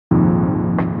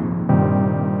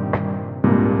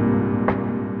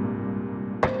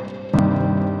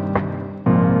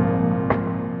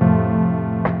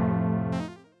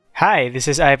Hi, this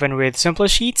is Ivan with Simple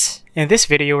Sheets. In this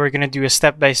video, we're going to do a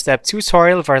step-by-step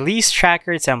tutorial of our Lease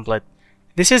Tracker Template.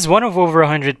 This is one of over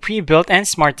 100 pre-built and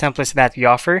smart templates that we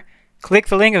offer. Click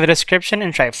the link in the description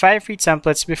and try 5 free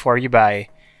templates before you buy.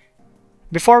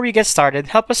 Before we get started,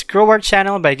 help us grow our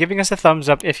channel by giving us a thumbs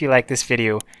up if you like this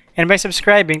video, and by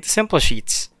subscribing to Simple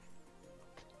Sheets.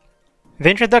 The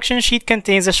introduction sheet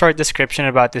contains a short description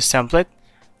about this template.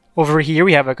 Over here,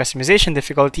 we have a customization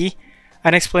difficulty,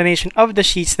 an explanation of the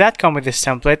sheets that come with this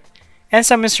template, and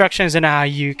some instructions on how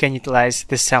you can utilize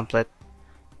this template.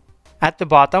 At the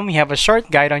bottom, we have a short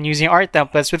guide on using our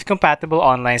templates with compatible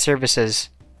online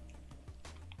services.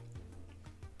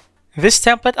 This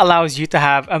template allows you to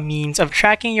have a means of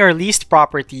tracking your leased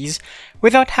properties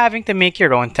without having to make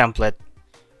your own template.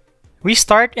 We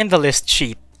start in the list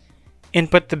sheet.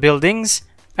 Input the buildings,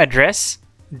 address,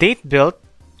 date built,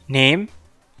 name,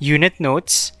 unit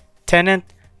notes, tenant,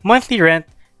 monthly rent,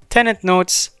 tenant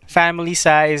notes, family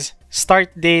size, start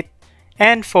date,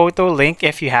 and photo link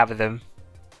if you have them.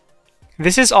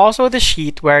 This is also the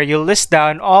sheet where you'll list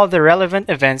down all the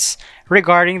relevant events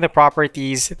regarding the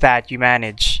properties that you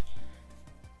manage.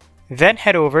 Then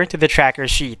head over to the tracker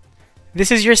sheet. This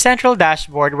is your central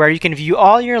dashboard where you can view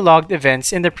all your logged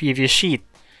events in the previous sheet.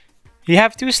 You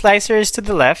have 2 slicers to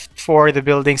the left for the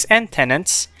buildings and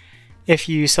tenants. If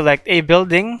you select a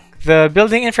building, the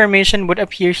building information would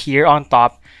appear here on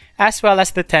top, as well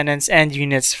as the tenants and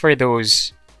units for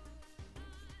those.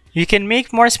 You can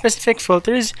make more specific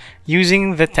filters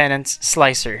using the tenants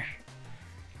slicer.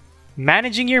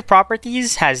 Managing your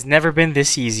properties has never been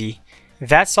this easy.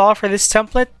 That's all for this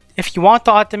template. If you want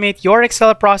to automate your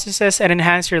Excel processes and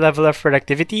enhance your level of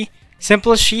productivity,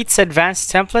 Simple Sheets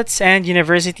Advanced Templates and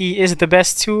University is the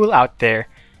best tool out there.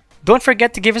 Don't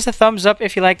forget to give us a thumbs up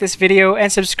if you like this video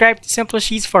and subscribe to Simple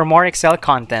Sheets for more Excel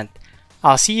content.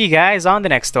 I'll see you guys on the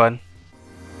next one.